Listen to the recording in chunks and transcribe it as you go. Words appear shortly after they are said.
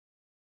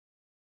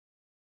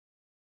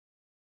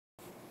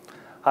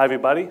Hi,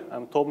 everybody.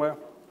 I'm Tomer.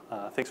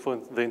 Thanks for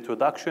the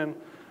introduction.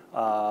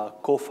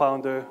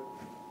 Co-founder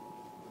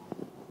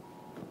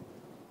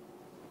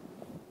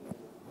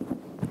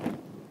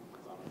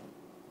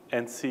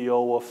and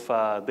CEO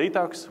of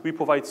DatArcs. We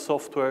provide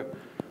software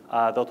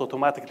that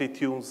automatically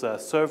tunes a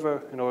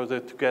server in order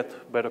to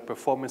get better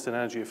performance and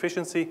energy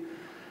efficiency.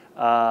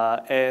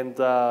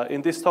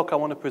 In this talk, I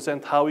want to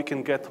present how we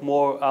can get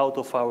more out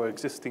of our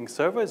existing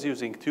servers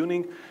using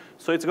tuning.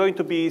 So it's going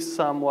to be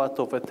somewhat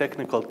of a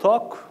technical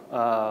talk.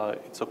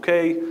 It's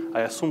OK.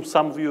 I assume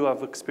some of you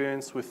have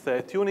experience with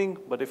tuning,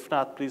 but if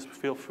not, please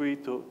feel free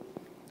to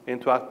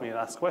interact with me and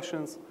ask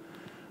questions.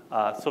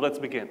 So let's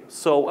begin.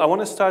 So I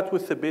want to start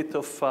with a bit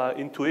of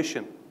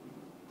intuition.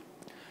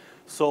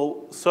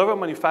 So server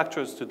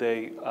manufacturers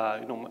today,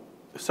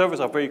 servers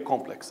are very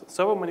complex.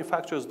 Server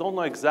manufacturers don't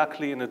know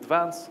exactly in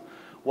advance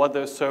what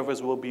their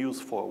servers will be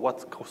used for,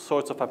 what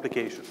sorts of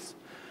applications.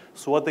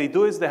 So what they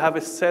do is they have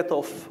a set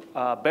of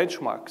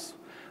benchmarks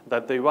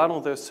that they run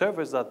on their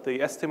servers that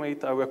they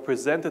estimate are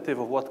representative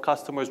of what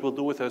customers will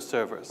do with their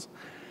servers.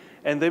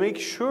 And they make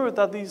sure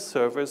that these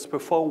servers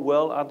perform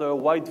well under a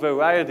wide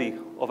variety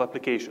of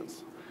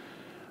applications.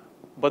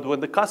 But when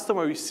the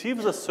customer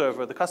receives a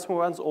server, the customer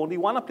runs only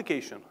one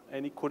application,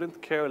 and he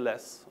couldn't care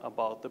less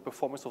about the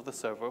performance of the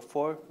server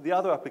for the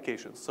other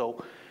applications.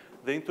 So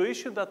the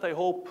intuition that I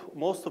hope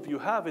most of you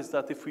have is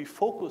that if we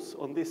focus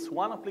on this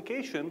one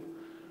application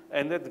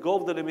and let go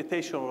of the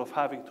limitation of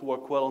having to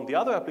work well on the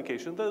other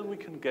application, then we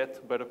can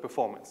get better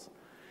performance.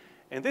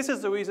 And this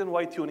is the reason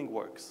why tuning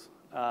works.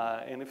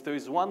 And if there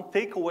is one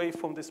takeaway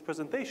from this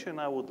presentation,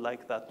 I would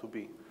like that to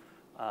be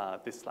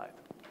this slide.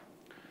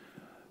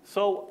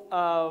 So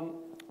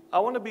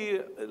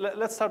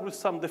let's start with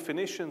some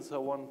definitions. I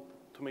want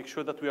to make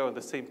sure that we are on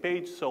the same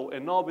page. So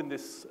a knob in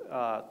this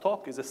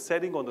talk is a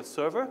setting on the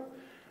server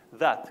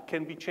that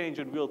can be changed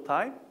in real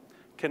time,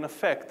 can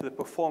affect the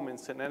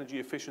performance and energy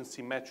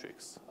efficiency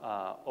metrics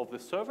of the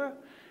server,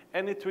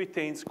 and it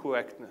retains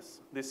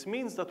correctness. This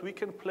means that we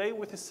can play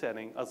with a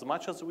setting as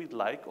much as we'd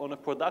like on a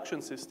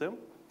production system,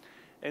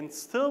 and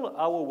still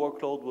our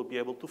workload will be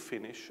able to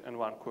finish and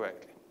run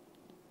correctly.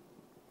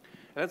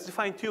 And let's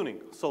define tuning.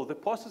 So the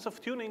process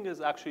of tuning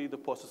is actually the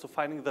process of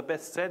finding the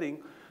best setting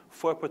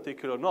for a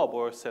particular knob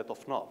or a set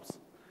of knobs.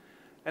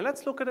 And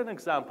let's look at an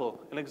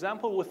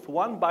example with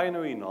one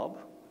binary knob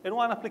and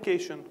one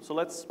application. So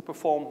let's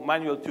perform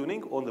manual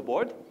tuning on the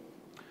board.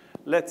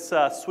 Let's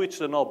switch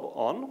the knob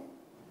on,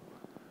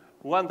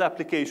 run the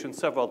application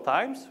several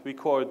times,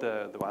 record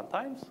the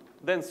runtimes,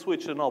 then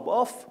switch the knob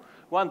off,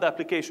 run the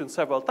application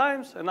several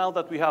times, and now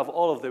that we have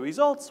all of the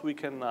results, we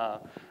can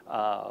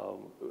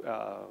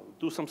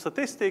do some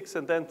statistics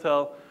and then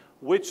tell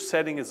which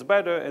setting is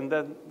better and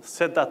then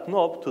set that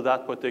knob to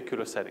that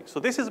particular setting. So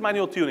this is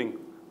manual tuning.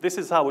 This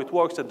is how it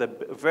works at the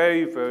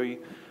very, very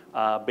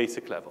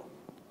basic level.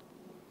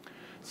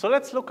 So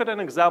let's look at an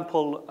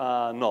example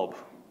knob.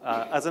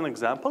 As an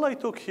example, I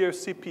took here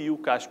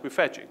CPU cache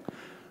prefetching.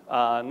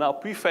 Now,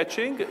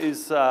 prefetching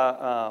is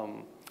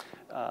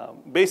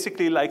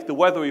basically like the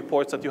weather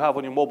reports that you have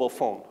on your mobile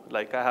phone.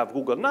 Like I have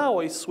Google Now,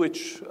 I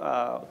switch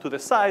to the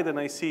side and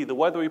I see the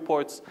weather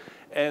reports.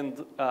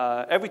 And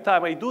every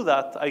time I do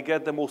that, I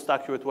get the most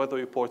accurate weather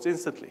reports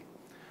instantly.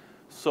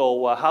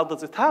 So how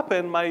does it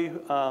happen? My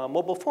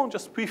mobile phone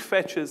just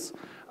prefetches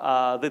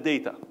the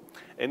data.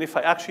 And if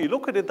I actually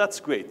look at it, that's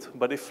great.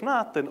 But if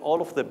not, then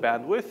all of the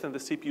bandwidth and the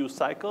CPU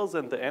cycles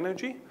and the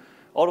energy,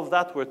 all of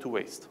that were to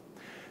waste.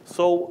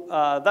 So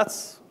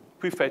that's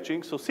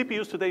prefetching. So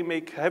CPUs today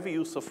make heavy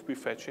use of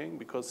prefetching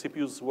because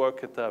CPUs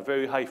work at a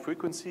very high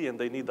frequency and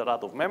they need a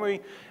lot of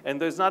memory.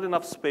 And there's not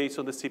enough space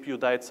on the CPU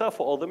die itself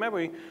for all the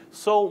memory.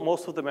 So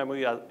most of the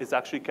memory is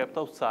actually kept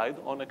outside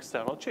on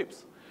external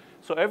chips.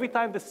 So every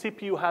time the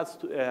CPU has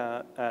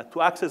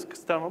to access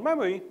external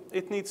memory,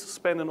 it needs to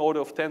spend an order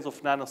of tens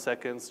of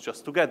nanoseconds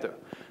just to get there.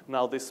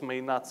 Now, this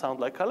may not sound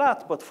like a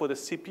lot, but for the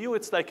CPU,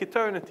 it's like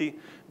eternity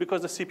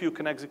because the CPU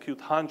can execute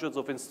hundreds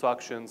of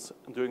instructions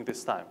during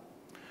this time.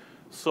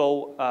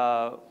 So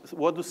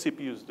what do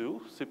CPUs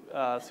do?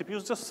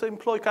 CPUs just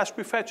employ cache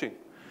prefetching.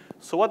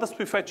 So what does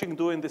prefetching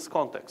do in this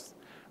context?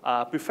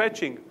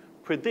 Prefetching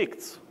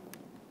predicts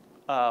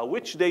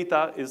which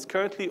data is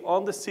currently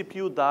on the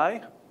CPU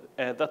die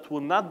that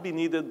will not be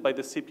needed by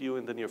the CPU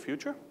in the near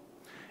future.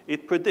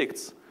 It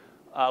predicts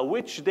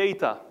which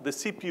data the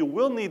CPU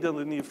will need in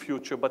the near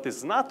future but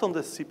is not on the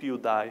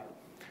CPU die,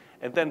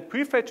 and then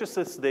prefetches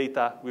this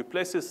data,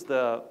 replaces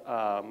the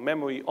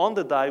memory on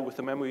the die with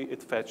the memory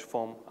it fetched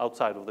from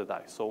outside of the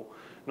die. So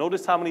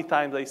notice how many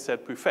times I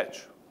said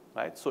prefetch,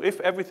 right? So if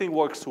everything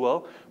works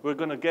well, we're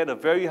going to get a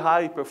very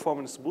high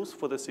performance boost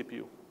for the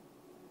CPU.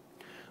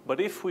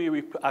 But if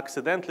we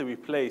accidentally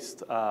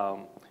replaced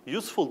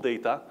useful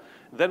data,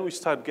 then we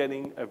start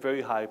getting a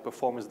very high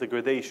performance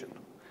degradation.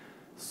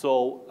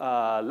 So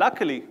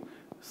luckily,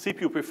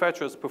 CPU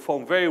prefetchers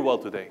perform very well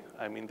today.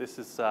 I mean, this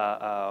is,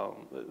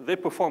 they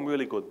perform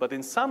really good. But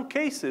in some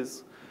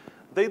cases,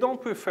 they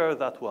don't perform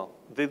that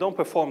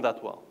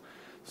well.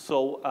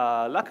 So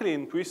luckily,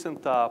 in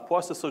recent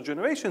processor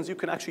generations, you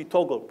can actually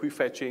toggle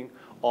prefetching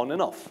on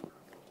and off.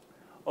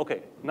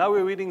 OK, now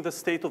we're reading the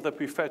state of the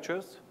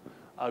prefetchers.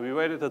 We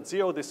read it at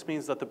 0. This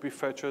means that the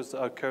prefetchers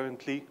are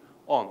currently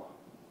on.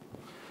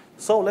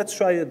 So let's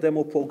try a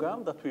demo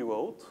program that we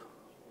wrote.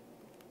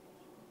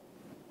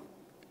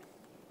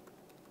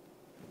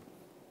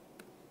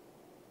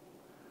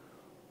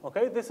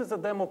 OK, this is a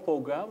demo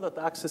program that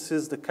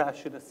accesses the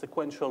cache in a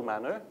sequential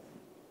manner.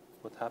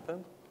 What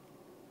happened?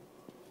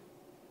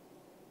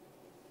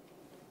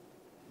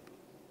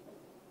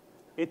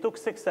 It took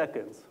 6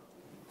 seconds.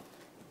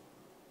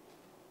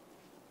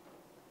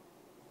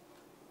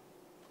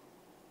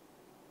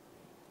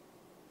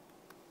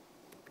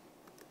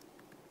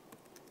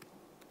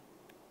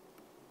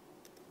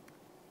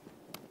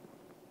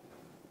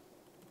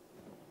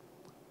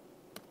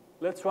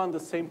 Let's run the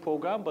same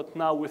program, but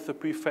now with the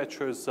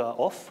prefetchers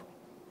off.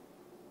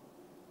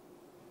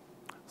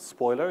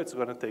 Spoiler, it's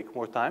going to take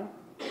more time.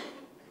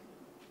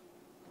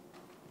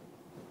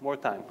 More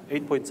time,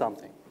 8 point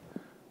something.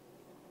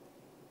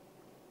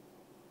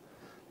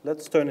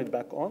 Let's turn it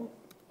back on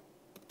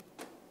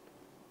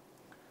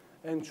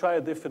and try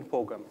a different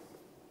program.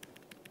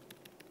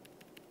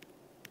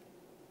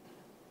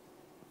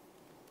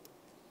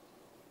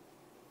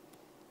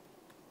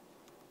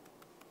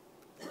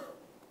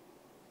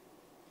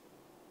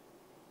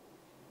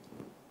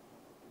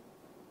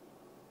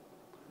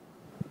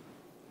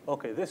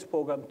 OK, this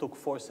program took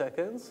 4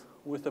 seconds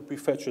with the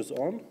prefetchers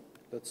on.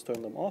 Let's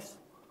turn them off.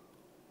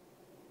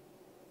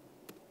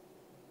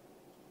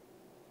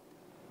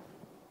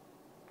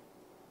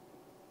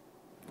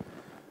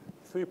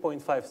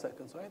 .5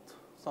 seconds, right?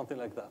 Something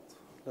like that.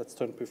 Let's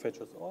turn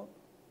prefetchers on.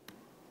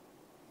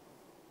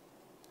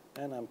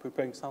 And I'm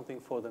preparing something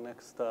for the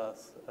next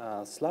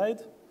slide.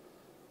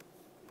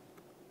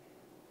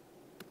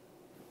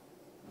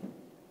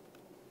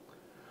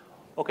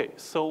 OK,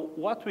 so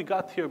what we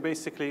got here,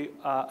 basically,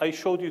 I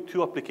showed you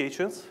 2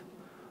 applications.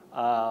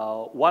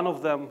 One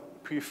of them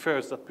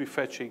prefers that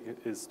prefetching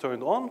is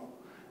turned on,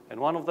 and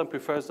one of them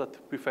prefers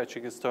that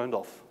prefetching is turned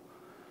off.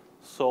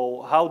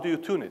 So how do you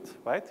tune it,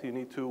 right? You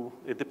need to,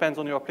 it depends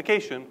on your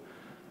application.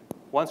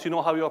 Once you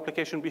know how your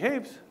application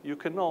behaves, you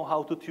can know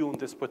how to tune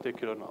this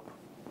particular knob.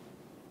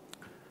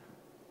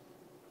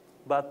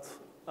 But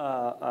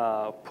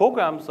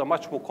programs are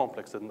much more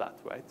complex than that,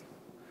 right?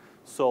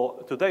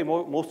 So today,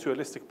 most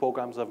realistic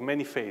programs have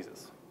many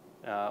phases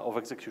of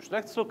execution.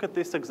 Let's look at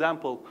this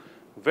example,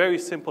 very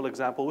simple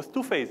example with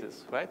 2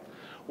 phases, right?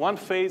 One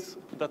phase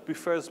that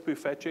prefers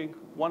prefetching,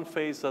 one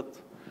phase that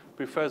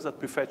prefers that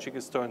prefetching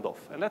is turned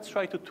off. And let's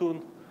try to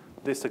tune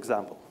this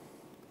example.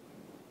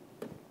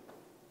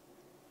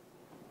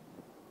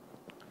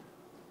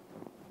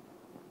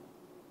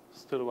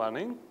 Still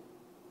running.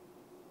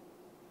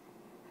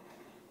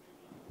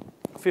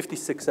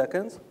 56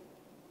 seconds.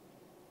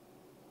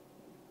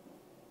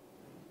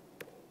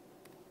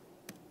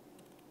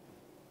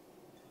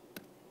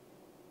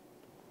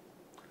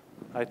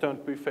 I turned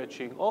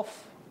prefetching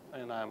off,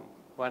 and I'm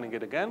running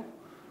it again.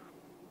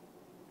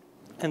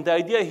 And the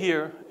idea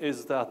here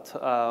is that,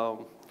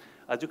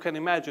 as you can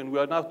imagine, we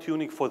are now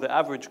tuning for the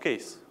average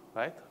case,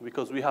 right?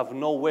 Because we have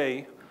no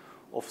way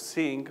of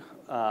seeing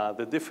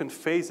the different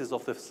phases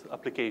of this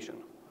application.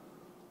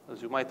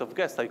 As you might have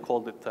guessed, I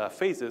called it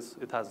phases.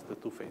 It has the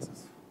 2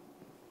 phases.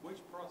 Which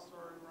processor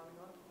are you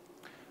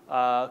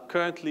running on?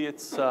 Currently,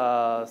 it's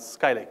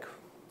Skylake.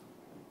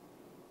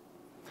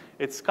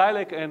 It's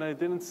Skylake, and I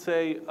didn't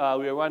say we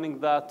are running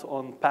that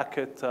on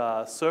Packet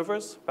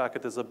servers.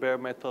 Packet is a bare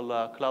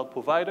metal cloud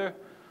provider,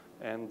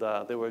 and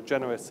they were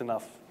generous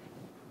enough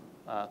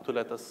to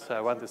let us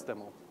run this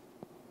demo.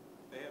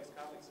 They have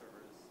Skylake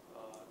servers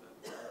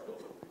that are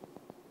open.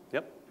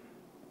 Yep.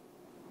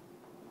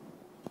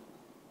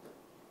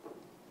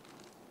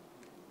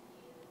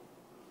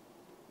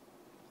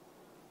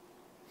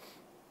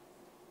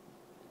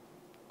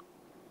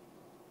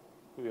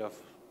 We have,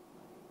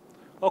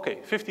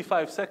 OK,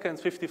 55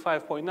 seconds,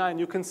 55.9.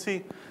 You can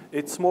see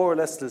it's more or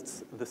less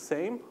the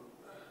same.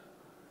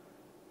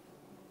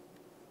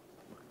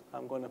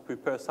 I'm going to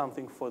prepare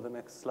something for the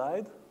next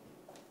slide.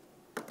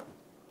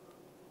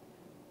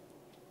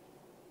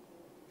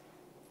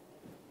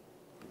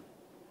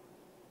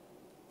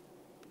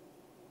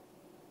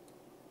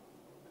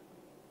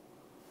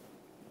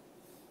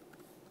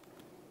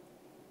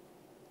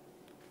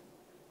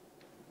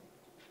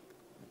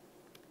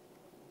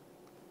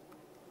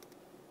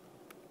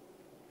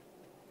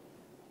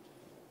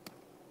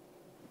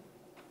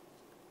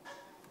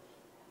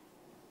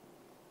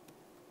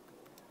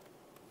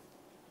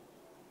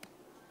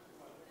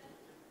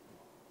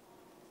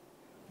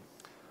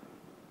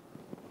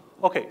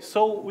 OK,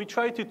 so we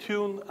try to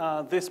tune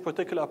this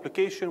particular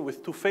application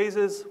with 2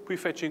 phases,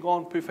 prefetching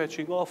on,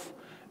 prefetching off,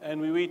 and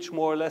we reach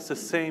more or less the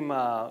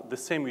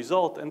same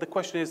result. And the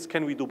question is,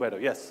 can we do better?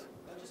 Yes?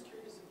 I'm just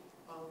curious,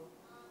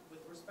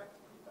 with respect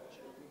to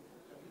prefetching,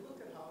 have you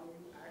looked at how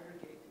you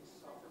aggregate these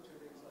software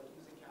tunings, like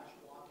using cache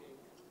blocking,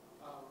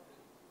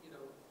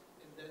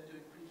 and then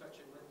doing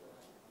prefetching with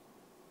that?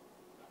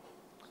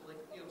 So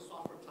like,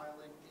 software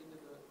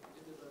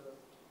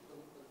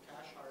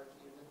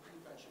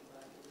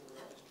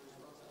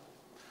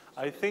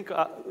I think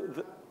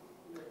You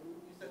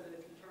said that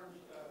if you turn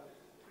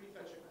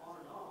prefetching on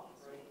and off,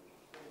 right?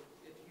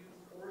 If you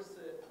force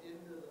it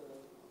into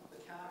the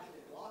cache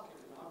and block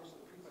it, then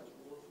obviously the prefetch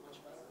will work much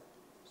better.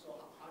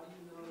 So how do you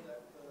know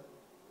that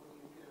when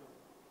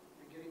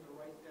you're getting the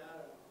right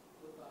data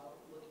without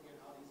looking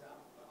at how these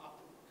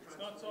It's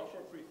not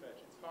software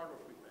prefetch, it's hardware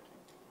prefetching.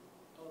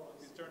 Oh,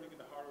 He's turning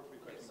into hardware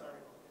prefetching.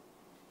 sorry.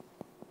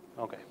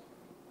 okay.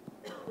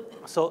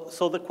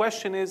 So the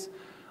question is,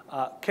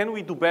 can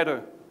we do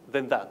better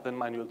than that, than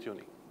manual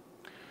tuning?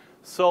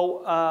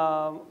 So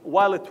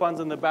while it runs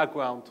in the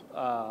background,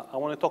 I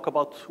want to talk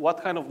about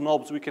what kind of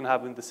knobs we can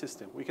have in the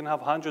system. We can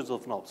have hundreds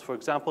of knobs. For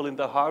example, in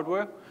the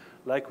hardware,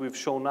 like we've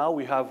shown now,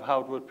 we have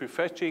hardware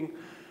prefetching.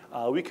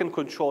 We can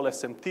control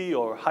SMT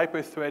or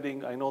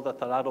hyper-threading. I know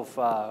that a lot of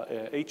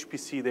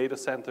HPC data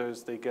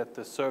centers, they get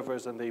the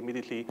servers and they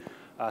immediately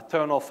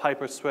turn off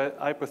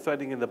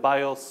hyper-threading in the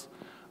BIOS,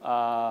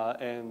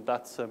 and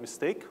that's a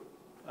mistake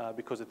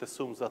because it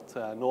assumes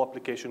that no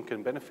application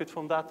can benefit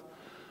from that.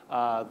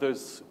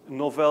 There's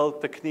novel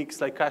techniques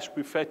like cache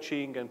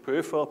prefetching and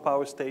peripheral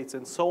power states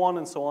and so on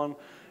and so on.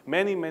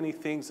 Many, many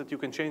things that you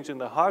can change in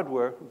the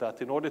hardware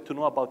that in order to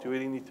know about, you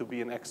really need to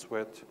be an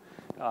expert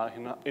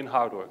in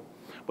hardware.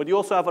 But you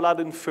also have a lot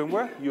in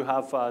firmware. You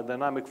have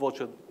dynamic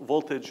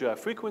voltage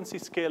frequency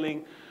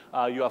scaling.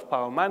 You have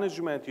power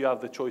management. You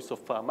have the choice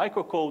of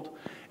microcode.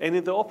 And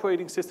in the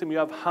operating system, you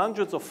have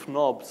hundreds of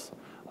knobs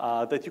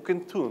that you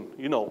can tune.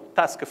 You know,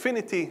 task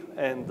affinity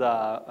and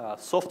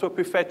software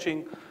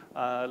prefetching,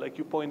 like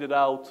you pointed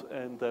out,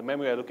 and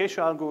memory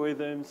allocation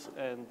algorithms,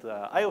 and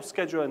I/O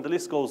schedule, and the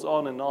list goes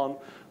on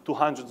to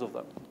hundreds of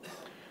them.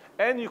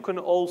 And you can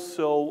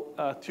also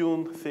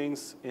tune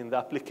things in the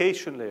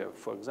application layer.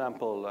 For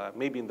example,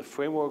 maybe in the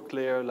framework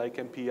layer like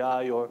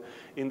MPI, or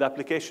in the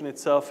application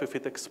itself, if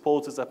it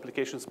exposes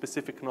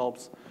application-specific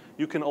knobs,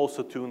 you can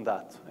also tune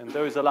that. And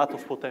there is a lot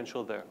of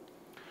potential there.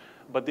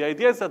 But the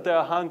idea is that there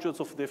are hundreds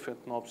of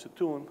different knobs to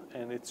tune,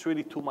 and it's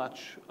really too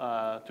much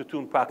to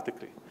tune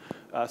practically.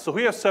 So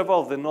here are several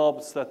of the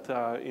knobs that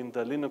are in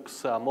the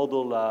Linux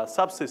model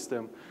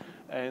subsystem.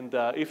 And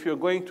if you're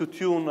going to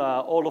tune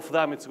all of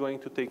them, it's going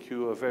to take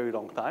you a very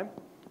long time.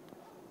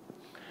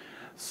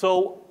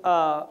 So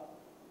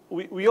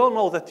we all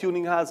know that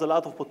tuning has a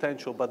lot of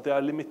potential, but there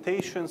are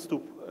limitations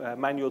to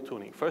manual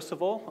tuning. First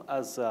of all,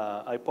 as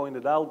I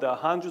pointed out, there are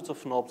hundreds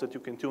of knobs that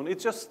you can tune.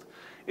 It's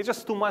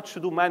just too much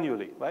to do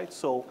manually, right?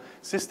 So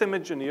system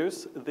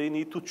engineers, they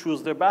need to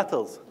choose their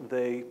battles.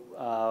 They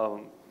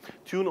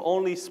tune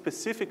only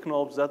specific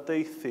knobs that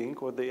they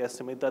think or they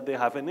estimate that they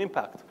have an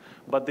impact.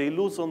 But they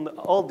lose on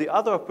all the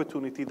other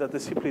opportunity that they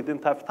simply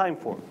didn't have time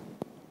for.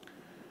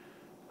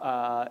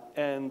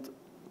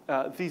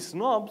 These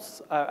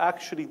knobs are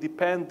actually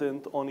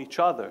dependent on each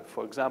other.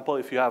 For example,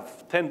 if you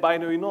have 10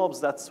 binary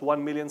knobs, that's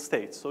 1 million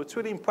states. So it's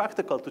really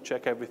impractical to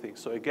check everything.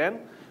 So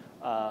again,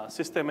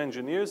 system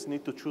engineers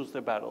need to choose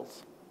their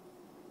battles.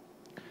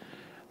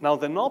 Now,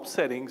 the knob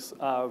settings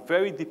are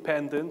very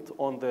dependent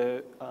on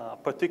the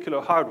particular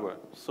hardware.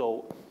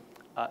 So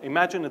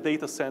imagine a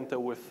data center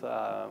with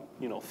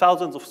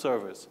thousands of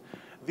servers.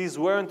 These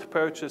weren't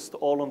purchased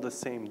all on the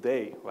same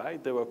day,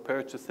 right? They were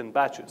purchased in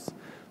batches.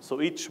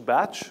 So each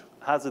batch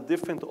has a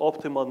different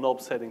optimal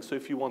knob setting. So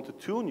if you want to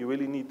tune, you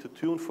really need to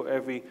tune for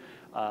every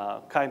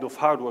kind of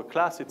hardware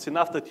class. It's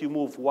enough that you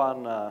move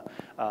one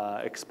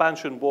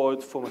expansion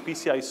board from a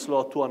PCI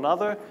slot to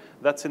another.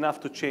 That's enough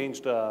to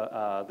change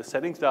the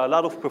settings. There are a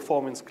lot of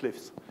performance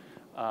cliffs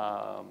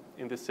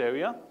in this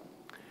area.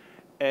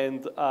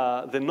 And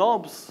the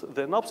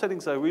knob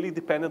settings are really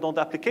dependent on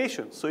the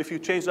application. So if you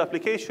change the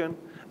application,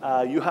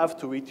 you have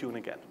to retune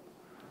again.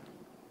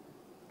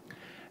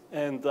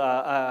 And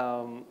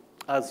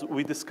as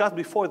we discussed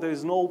before, there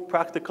is no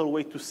practical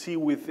way to see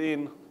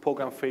within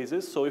program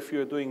phases. So if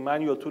you're doing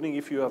manual tuning,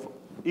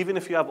 even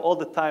if you have all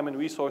the time and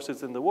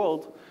resources in the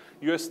world,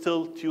 you're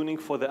still tuning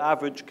for the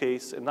average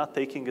case and not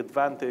taking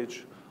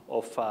advantage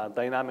of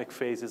dynamic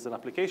phases and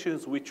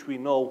applications, which we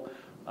know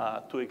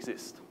to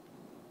exist.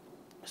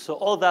 So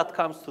all that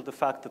comes to the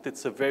fact that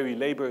it's a very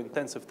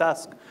labor-intensive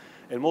task,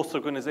 and most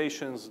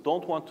organizations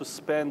don't want to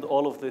spend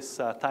all of this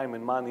time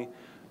and money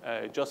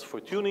just for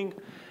tuning,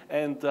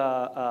 and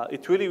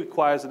it really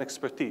requires an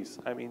expertise.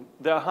 I mean,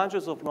 there are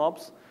hundreds of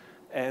knobs,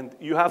 and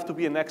you have to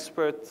be an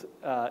expert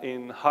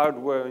in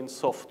hardware, in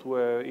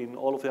software, in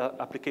all of the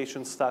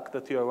application stack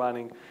that you're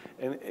running,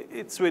 and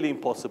it's really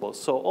impossible.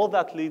 So all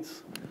that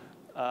leads,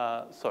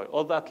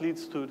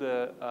 to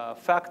the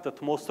fact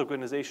that most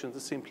organizations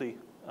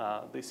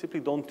they simply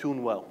don't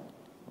tune well.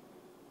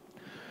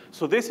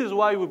 So this is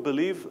why we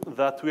believe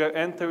that we are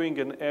entering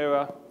an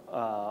era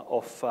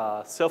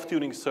of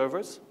self-tuning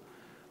servers,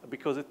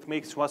 because it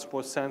makes much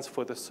more sense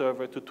for the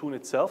server to tune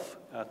itself,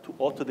 to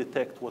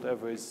auto-detect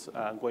whatever is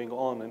going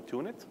on and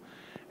tune it.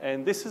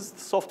 And this is the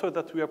software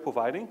that we are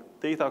providing,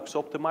 DatArcs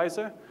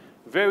Optimizer,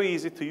 very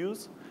easy to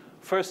use.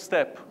 First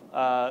step,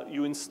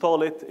 you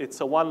install it.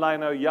 It's a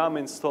one-liner, yum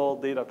install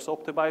DatArcs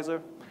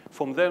Optimizer.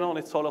 From then on,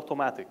 it's all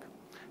automatic.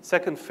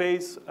 Second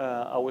phase,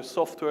 our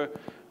software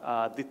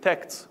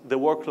detects the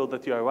workload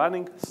that you are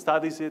running,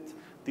 studies it,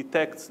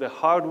 detects the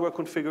hardware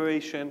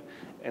configuration,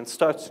 and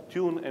starts to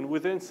tune. And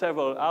within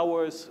several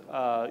hours,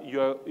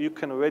 you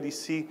can already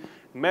see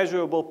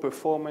measurable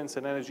performance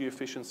and energy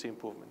efficiency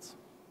improvements.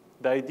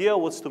 The idea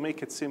was to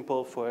make it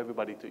simple for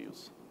everybody to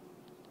use.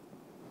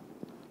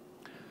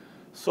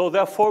 So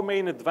there are 4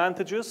 main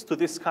advantages to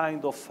this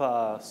kind of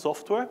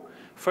software.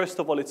 First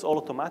of all, it's all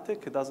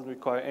automatic. It doesn't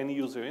require any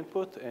user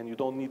input, and you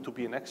don't need to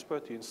be an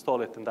expert. You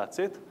install it, and that's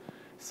it.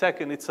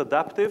 Second, it's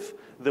adaptive.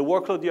 The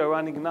workload you're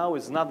running now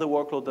is not the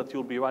workload that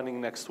you'll be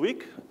running next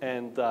week,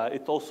 and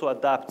it also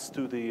adapts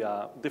to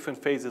the different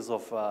phases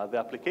of the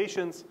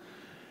applications.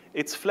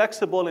 It's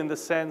flexible in the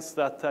sense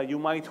that you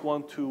might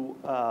want to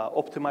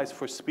optimize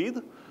for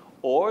speed,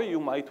 or you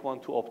might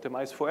want to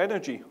optimize for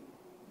energy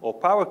or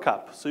power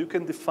cap. So you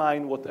can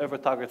define whatever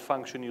target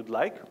function you'd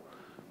like.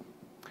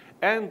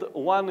 And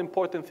one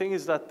important thing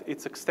is that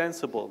it's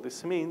extensible.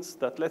 This means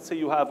that let's say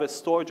you have a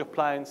storage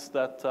appliance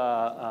that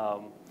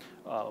the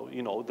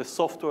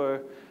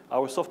software,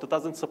 our software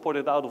doesn't support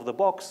it out of the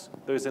box.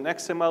 There's an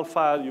XML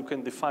file. You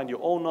can define your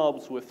own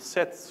knobs with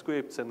set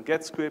scripts and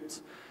get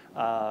scripts.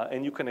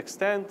 And you can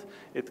extend.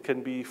 It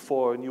can be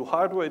for new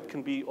hardware. It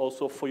can be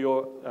also for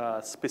your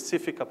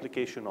specific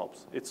application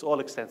knobs. It's all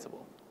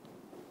extensible.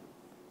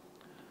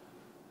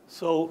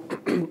 So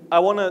I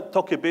want to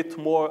talk a bit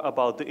more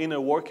about the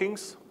inner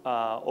workings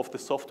of the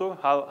software.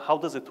 How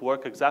does it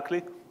work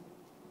exactly?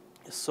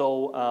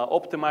 So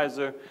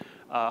Optimizer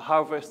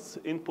harvests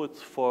input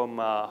from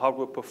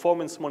hardware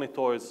performance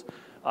monitors,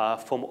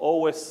 from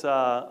OS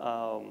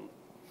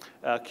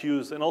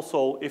queues, and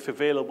also, if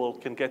available,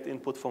 can get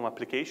input from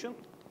application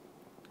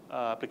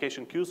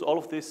queues. All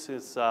of this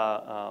is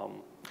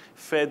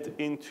fed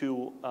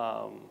into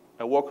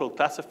a workload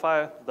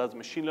classifier that does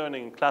machine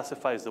learning and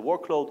classifies the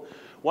workload.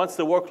 Once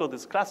the workload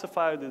is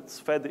classified, it's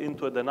fed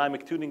into a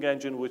dynamic tuning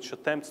engine, which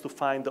attempts to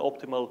find the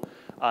optimal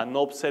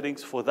knob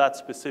settings for that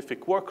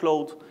specific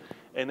workload.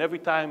 And every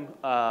time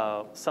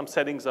some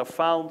settings are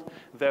found,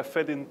 they're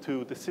fed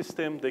into the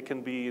system. They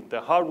can be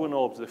the hardware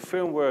knobs, the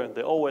firmware,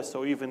 the OS,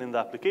 or even in the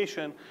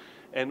application.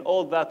 And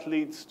all that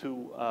leads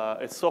to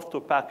a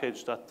software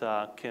package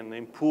that can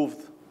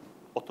improve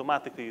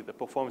automatically the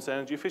performance and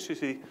energy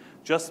efficiency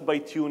just by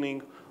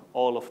tuning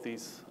all of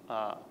these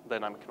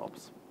dynamic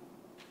knobs.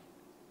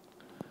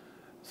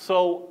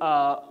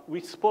 So we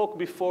spoke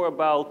before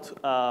about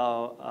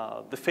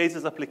the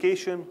phases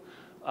application.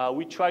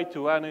 We tried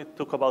to run it,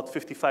 took about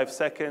 55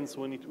 seconds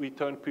when we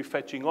turned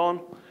prefetching on.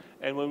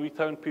 And when we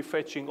turned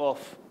prefetching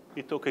off,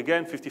 it took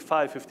again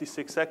 55,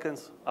 56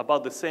 seconds,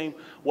 about the same.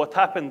 What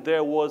happened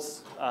there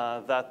was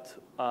that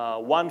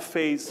one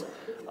phase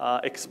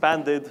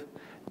expanded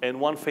and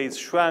one phase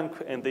shrank,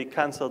 and they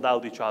canceled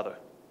out each other.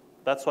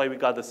 That's why we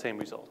got the same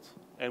results.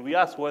 And we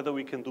asked whether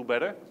we can do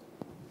better.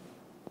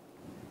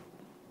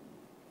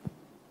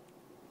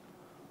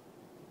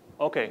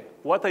 OK,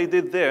 what I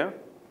did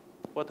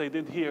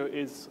here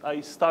is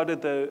I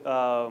started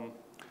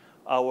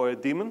our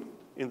daemon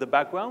in the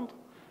background,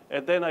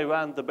 and then I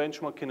ran the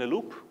benchmark in a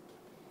loop.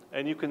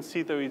 And you can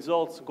see the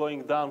results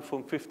going down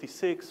from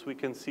 56. We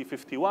can see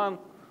 51.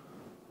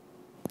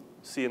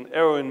 See an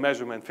error in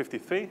measurement,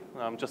 53.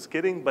 I'm just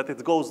kidding, but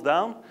it goes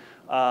down.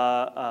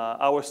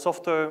 Our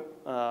software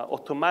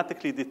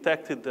automatically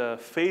detected the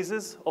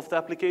phases of the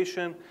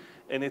application,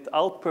 and it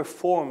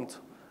outperformed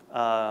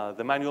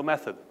the manual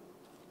method.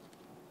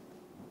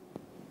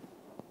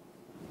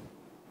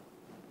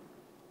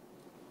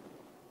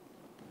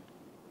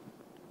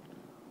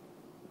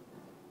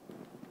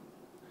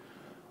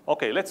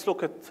 OK, let's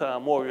look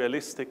at more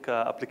realistic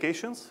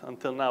applications.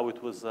 Until now,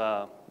 it was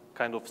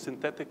kind of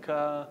synthetic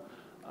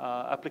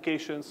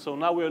applications. So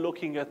now we're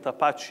looking at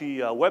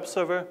Apache web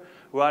server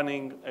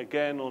running,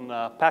 again, on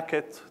a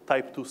Packet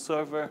Type 2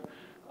 server.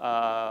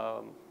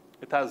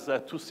 It has 2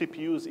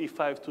 CPUs,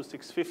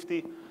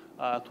 E5-2650,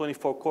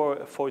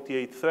 24-core,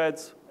 48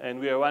 threads. And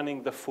we are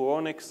running the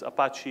Phoronix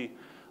Apache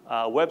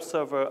web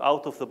server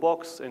out of the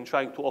box and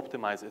trying to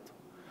optimize it.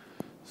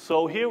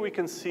 So here we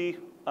can see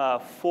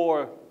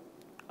 4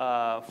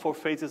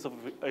 phases of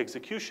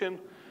execution.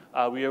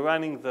 We are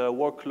running the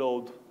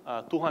workload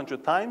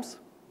 200 times.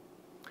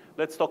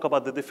 Let's talk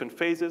about the different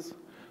phases.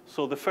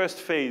 So the first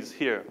phase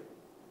here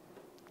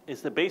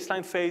is the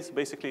baseline phase.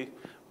 Basically,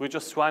 we're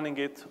just running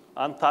it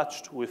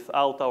untouched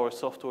without our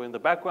software in the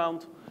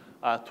background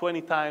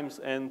 20 times,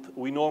 and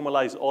we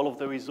normalize all of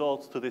the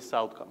results to this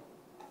outcome.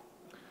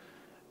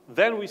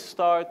 Then we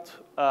start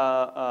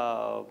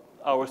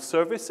our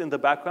service in the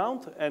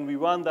background, and we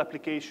run the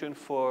application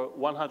for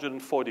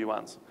 140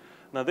 runs.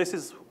 Now, this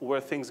is where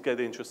things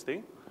get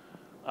interesting,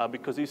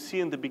 because you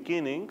see in the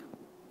beginning,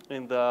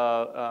 in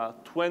the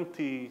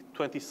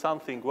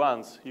 20-something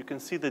runs, you can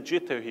see the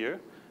jitter here.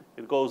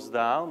 It goes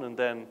down, and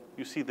then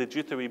you see the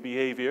jittery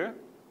behavior.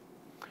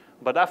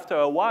 But after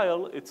a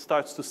while, it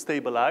starts to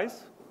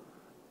stabilize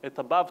at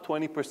above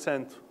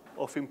 20%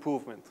 of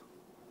improvement.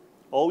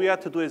 All we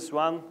had to do is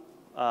run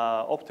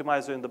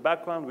Optimizer in the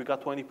background. We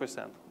got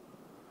 20%.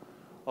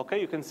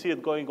 OK, you can see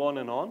it going on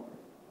and on.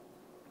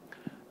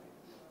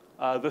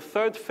 The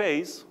third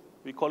phase,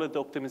 we call it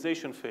the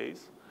optimization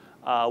phase.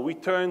 We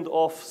turned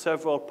off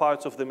several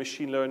parts of the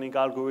machine learning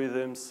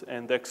algorithms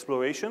and the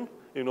exploration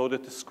in order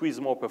to squeeze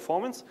more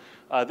performance.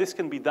 This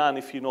can be done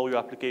if you know your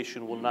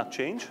application will not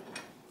change.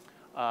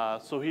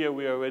 So here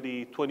we are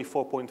already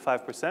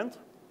 24.5%.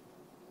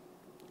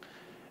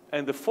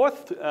 And the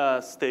fourth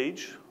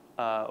stage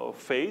or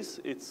phase,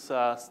 it's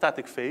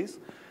static phase.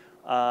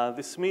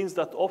 This means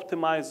that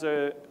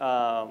Optimizer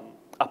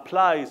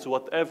applies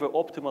whatever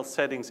optimal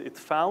settings it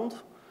found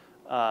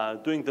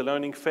during the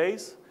learning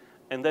phase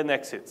and then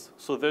exits.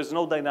 So there's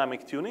no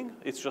dynamic tuning.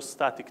 It's just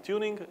static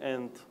tuning.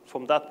 And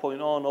from that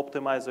point on,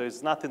 Optimizer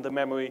is not in the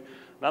memory,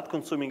 not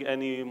consuming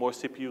any more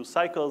CPU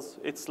cycles.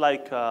 It's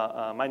like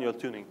manual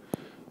tuning.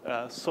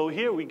 So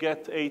here we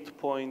get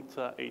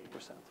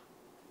 8.8%.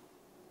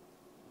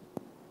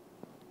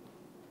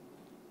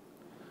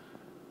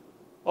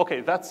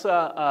 OK, that's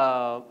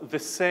the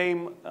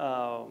same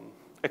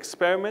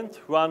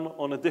experiment run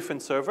on a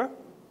different server.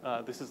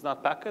 This is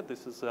not Packet.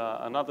 This is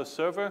another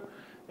server.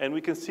 And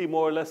we can see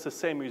more or less the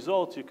same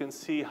results. You can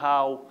see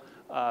how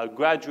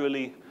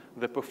gradually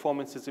the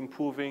performance is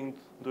improving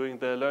during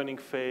the learning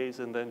phase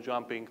and then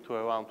jumping to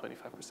around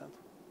 25%.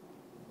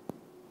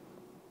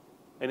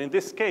 And in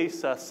this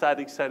case,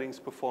 static settings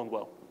performed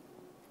well.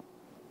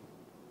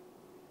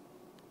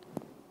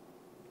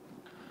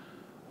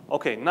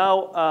 OK,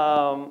 now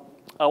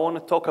I want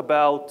to talk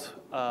about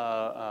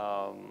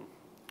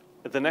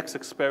the next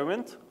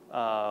experiment,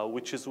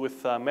 which is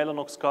with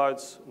Mellanox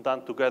cards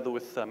done together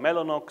with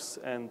Mellanox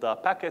and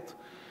Packet.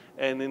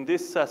 And in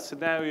this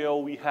scenario,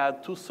 we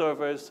had two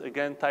servers,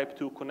 again, type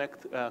 2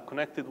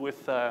 connected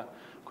with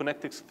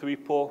Connectix 3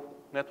 Pro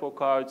network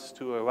cards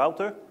to a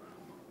router.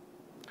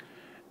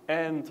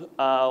 And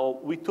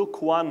we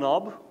took one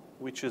knob,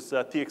 which is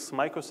TX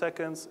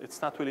microseconds.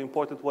 It's not really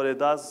important what it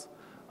does,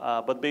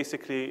 but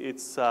basically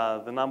it's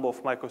the number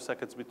of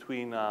microseconds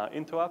between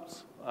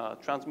interrupts,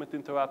 transmit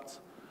interrupts.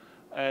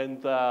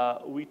 And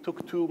we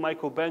took two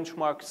micro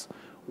benchmarks,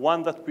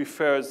 one that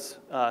prefers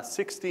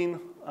 16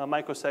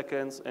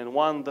 microseconds and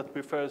one that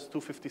prefers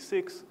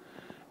 256.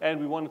 And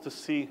we wanted to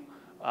see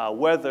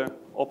whether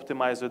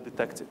Optimizer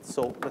detects it.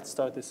 So let's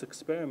start this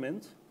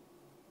experiment.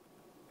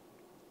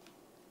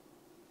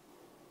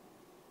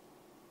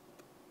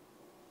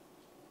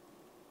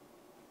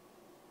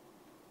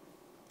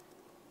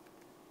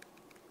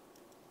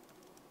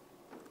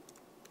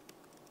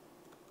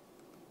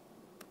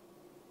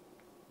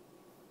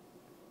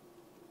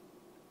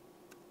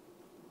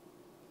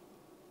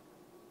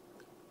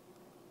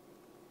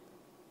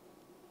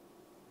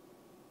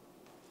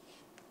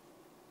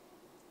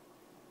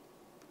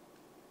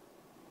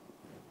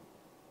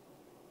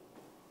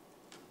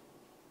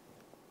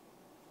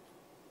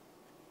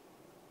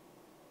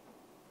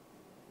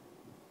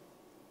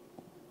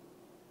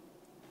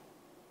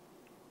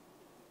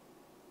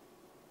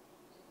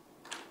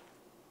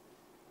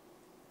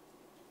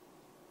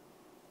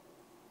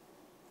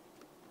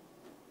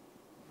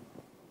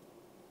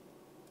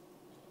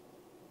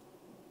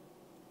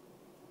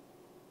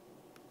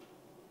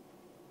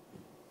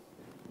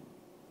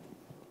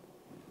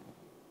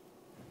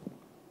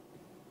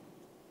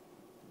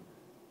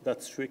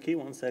 That's tricky,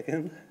 1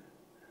 second.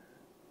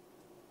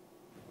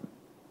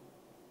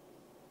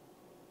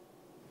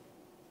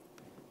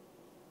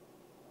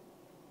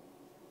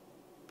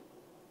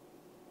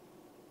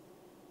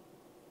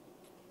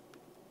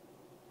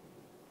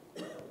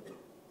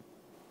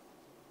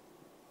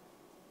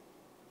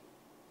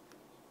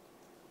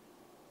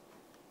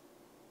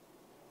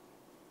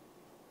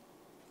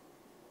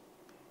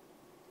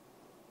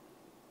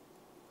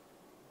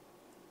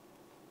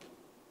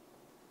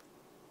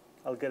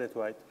 I'll get it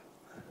right.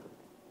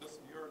 Just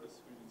mirror the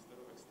screen instead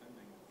of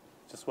extending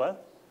it. Just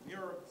what?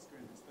 Mirror the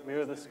screen instead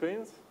Mirror of the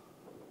extending screens?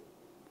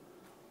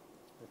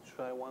 Let's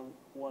try one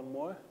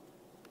more.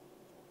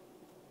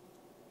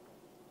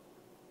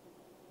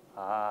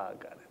 Ah,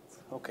 got it.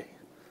 OK.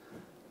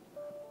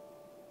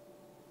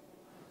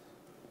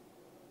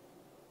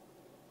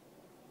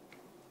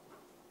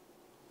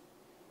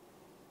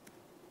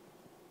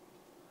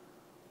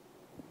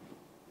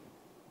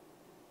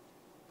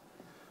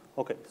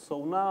 OK,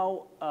 so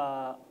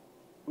now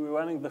we're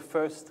running the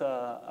first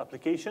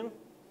application.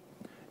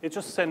 It's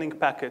just sending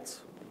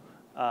packets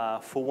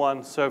for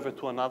one server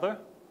to another.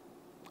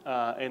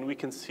 And we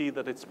can see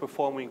that it's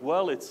performing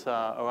well. It's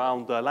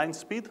around line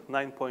speed,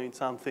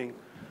 9-point-something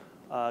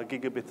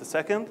gigabit a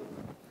second.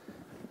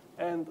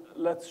 And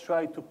let's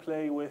try to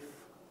play with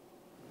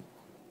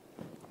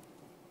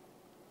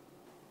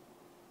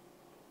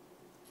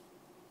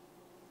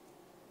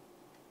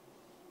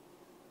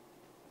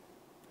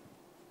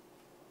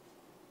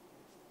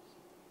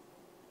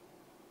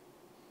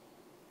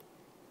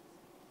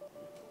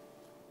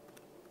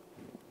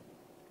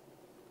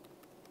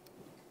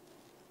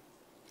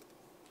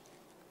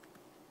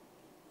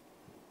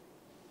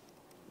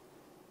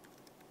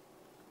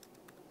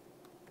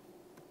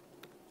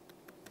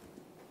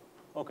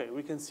OK,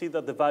 we can see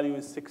that the value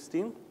is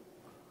 16.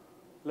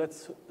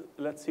 Let's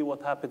see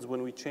what happens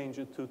when we change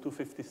it to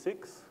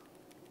 256.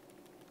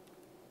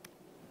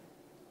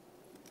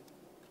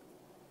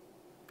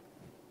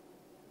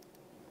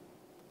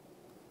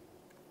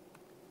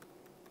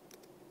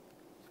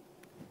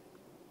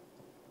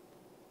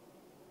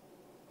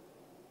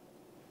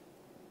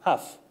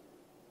 half,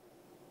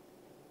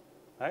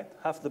 right?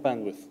 Half the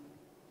bandwidth.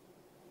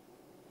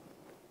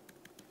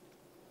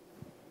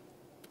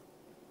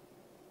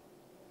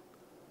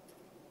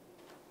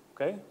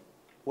 Okay,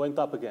 went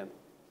up again.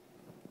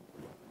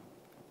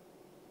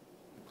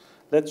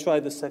 Let's try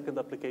the second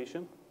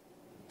application.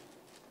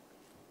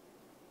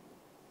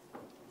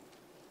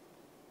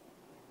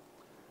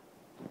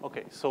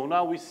 Okay, so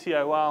now we see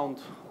around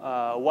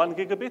 1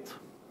 gigabit,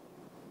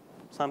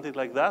 something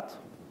like that.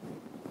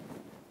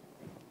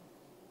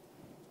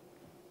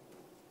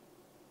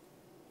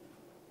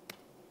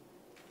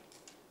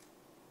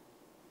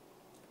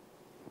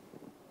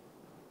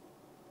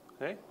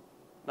 Okay,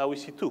 now we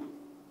see 2,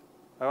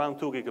 around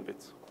 2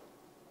 gigabits.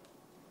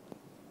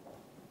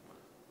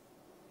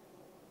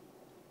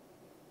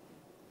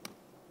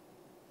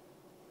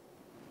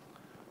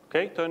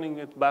 Okay, turning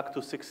it back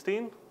to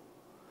 16,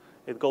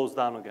 it goes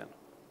down again.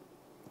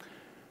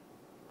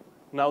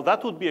 Now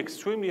that would be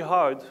extremely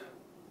hard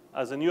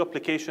as a new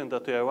application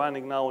that we are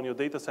running now on your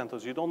data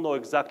centers. You don't know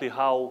exactly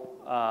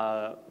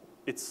how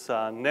its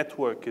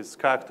network is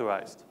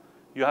characterized.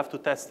 You have to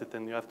test it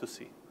and you have to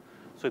see.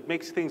 So it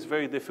makes things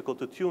very difficult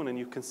to tune, and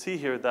you can see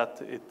here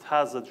that it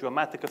has a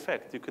dramatic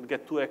effect. You could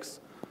get 2x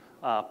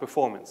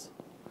performance.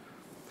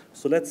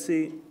 So let's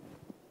see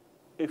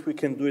if we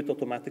can do it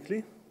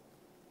automatically.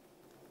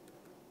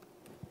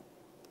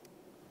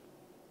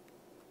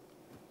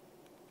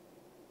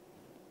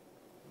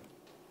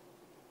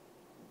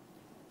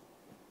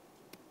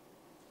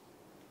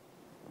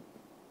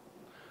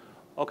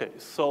 Okay,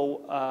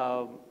 so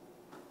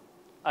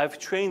I've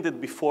trained it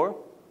before.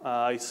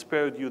 I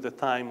spared you the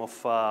time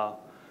of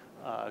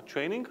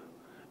training,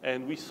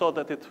 and we saw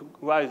that it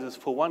rises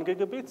for 1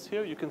 gigabit.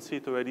 Here you can see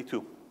it already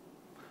 2.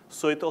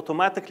 So it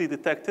automatically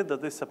detected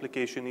that this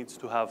application needs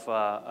to have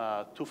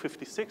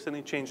 256, and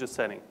it changed the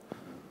setting.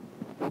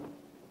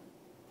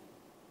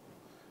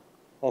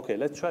 Okay,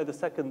 let's try the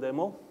second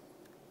demo.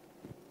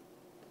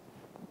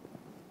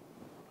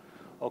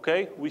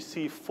 Okay, we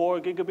see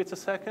 4 gigabits a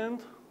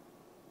second.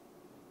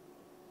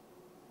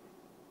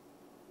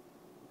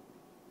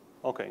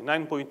 Okay,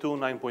 9.2,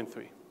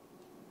 9.3.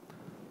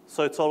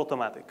 So it's all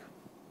automatic.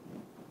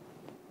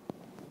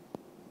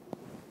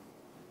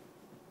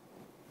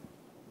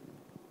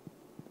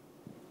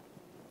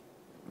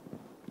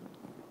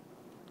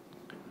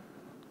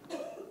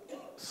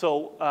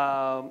 So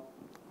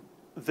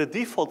the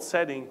default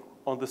setting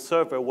on the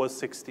server was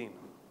 16.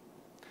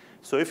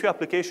 So if your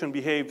application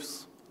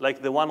behaves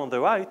like the one on the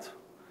right,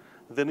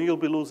 then you'll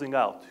be losing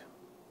out,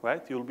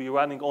 right? You'll be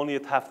running only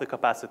at half the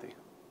capacity.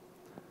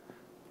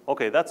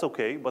 Okay, that's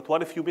okay, but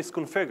what if you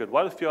misconfigured?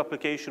 What if your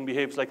application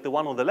behaves like the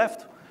one on the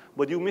left,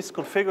 but you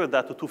misconfigured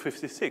that to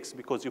 256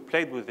 because you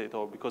played with it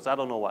or because I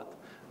don't know what?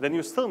 Then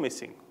you're still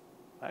missing,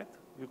 right?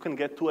 You can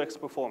get 2x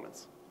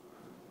performance.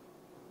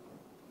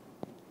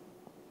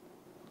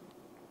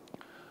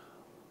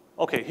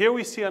 Okay, here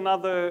we see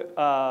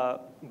another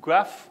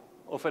graph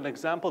of an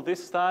example.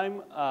 This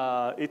time,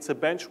 it's a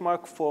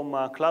benchmark from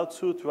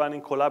CloudSuite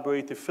running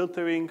collaborative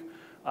filtering,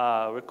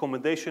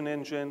 recommendation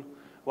engine,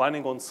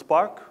 running on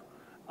Spark.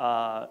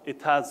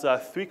 It has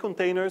 3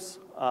 containers,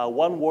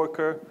 1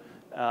 worker,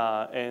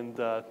 and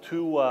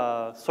 2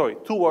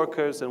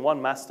 workers and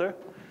 1 master.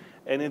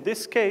 And in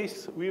this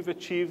case, we've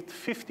achieved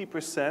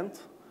 50%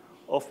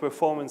 of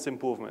performance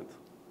improvement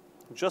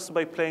just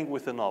by playing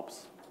with the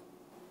knobs.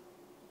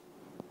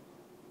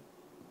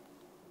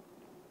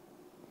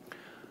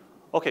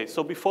 Okay,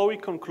 so before we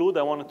conclude,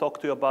 I want to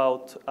talk to you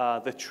about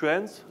the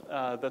trends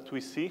that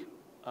we see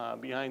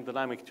behind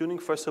dynamic tuning.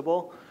 First of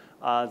all,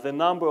 the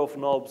number of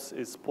knobs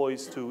is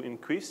poised to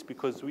increase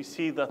because we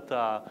see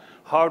that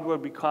hardware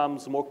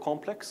becomes more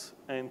complex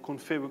and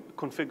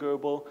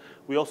configurable.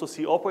 We also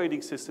see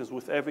operating systems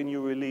with every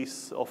new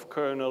release of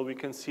kernel. We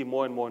can see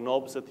more and more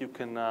knobs that you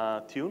can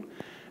tune.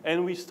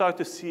 And we start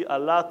to see a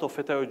lot of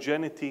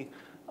heterogeneity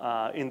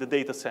in the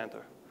data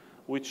center,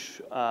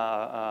 which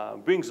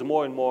brings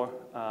more and more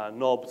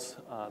knobs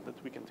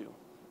that we can tune.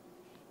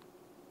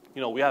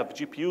 You know, we have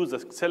GPUs,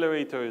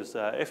 accelerators,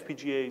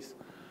 FPGAs.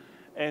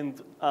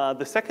 And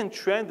the second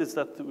trend is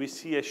that we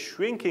see a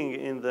shrinking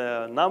in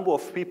the number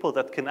of people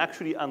that can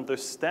actually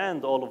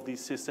understand all of these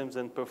systems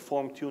and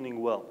perform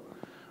tuning well.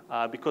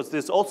 Because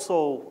there's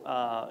also,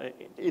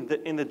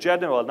 in the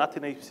general, not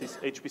in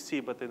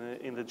HPC, but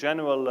in the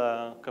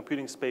general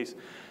computing space,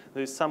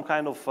 there's some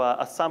kind of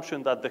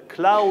assumption that the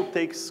cloud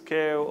takes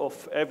care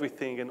of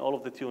everything and all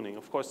of the tuning.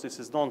 Of course, this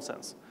is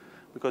nonsense,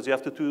 because you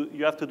have to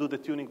do the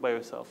tuning by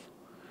yourself.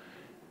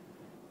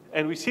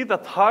 And we see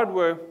that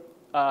hardware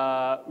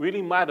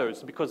really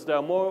matters because there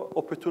are more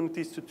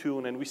opportunities to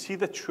tune, and we see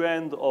the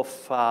trend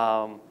of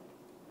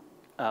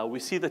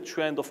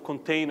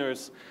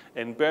containers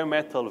and bare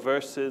metal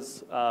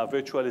versus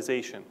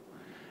virtualization.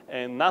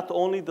 And not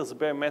only does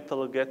bare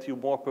metal get you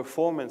more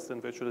performance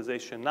than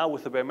virtualization, now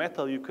with the bare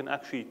metal you can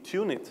actually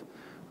tune it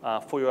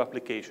for your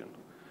application.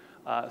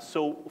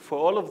 So for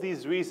all of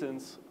these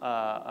reasons,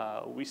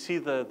 we see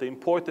the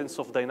importance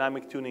of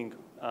dynamic tuning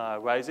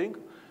rising.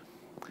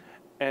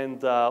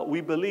 And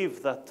we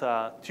believe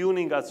that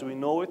tuning as we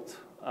know it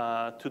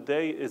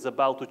today is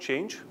about to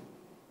change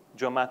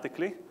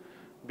dramatically,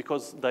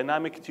 because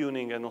dynamic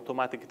tuning and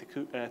automatic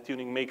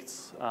tuning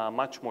makes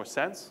much more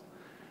sense.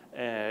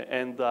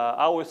 And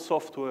our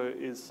software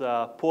is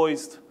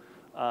poised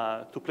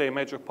to play a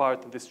major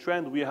part in this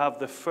trend. We have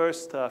the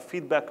first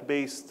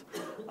feedback-based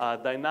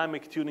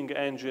dynamic tuning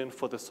engine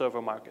for the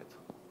server market.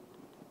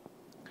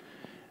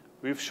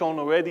 We've shown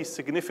already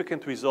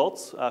significant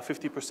results,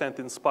 50%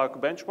 in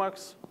Spark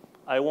benchmarks.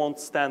 I won't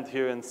stand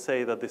here and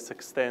say that this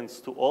extends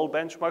to all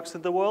benchmarks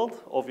in the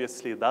world.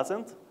 Obviously, it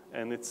doesn't,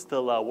 and it's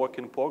still a work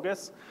in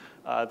progress.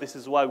 This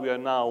is why we are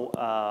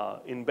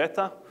now in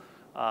beta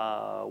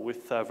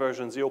with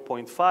version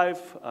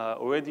 0.5,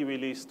 already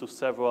released to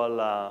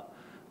several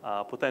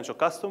potential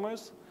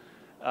customers.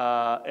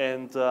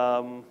 And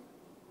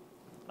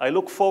I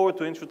look forward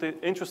to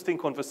interesting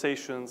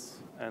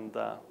conversations and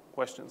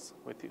questions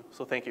with you.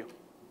 So thank you.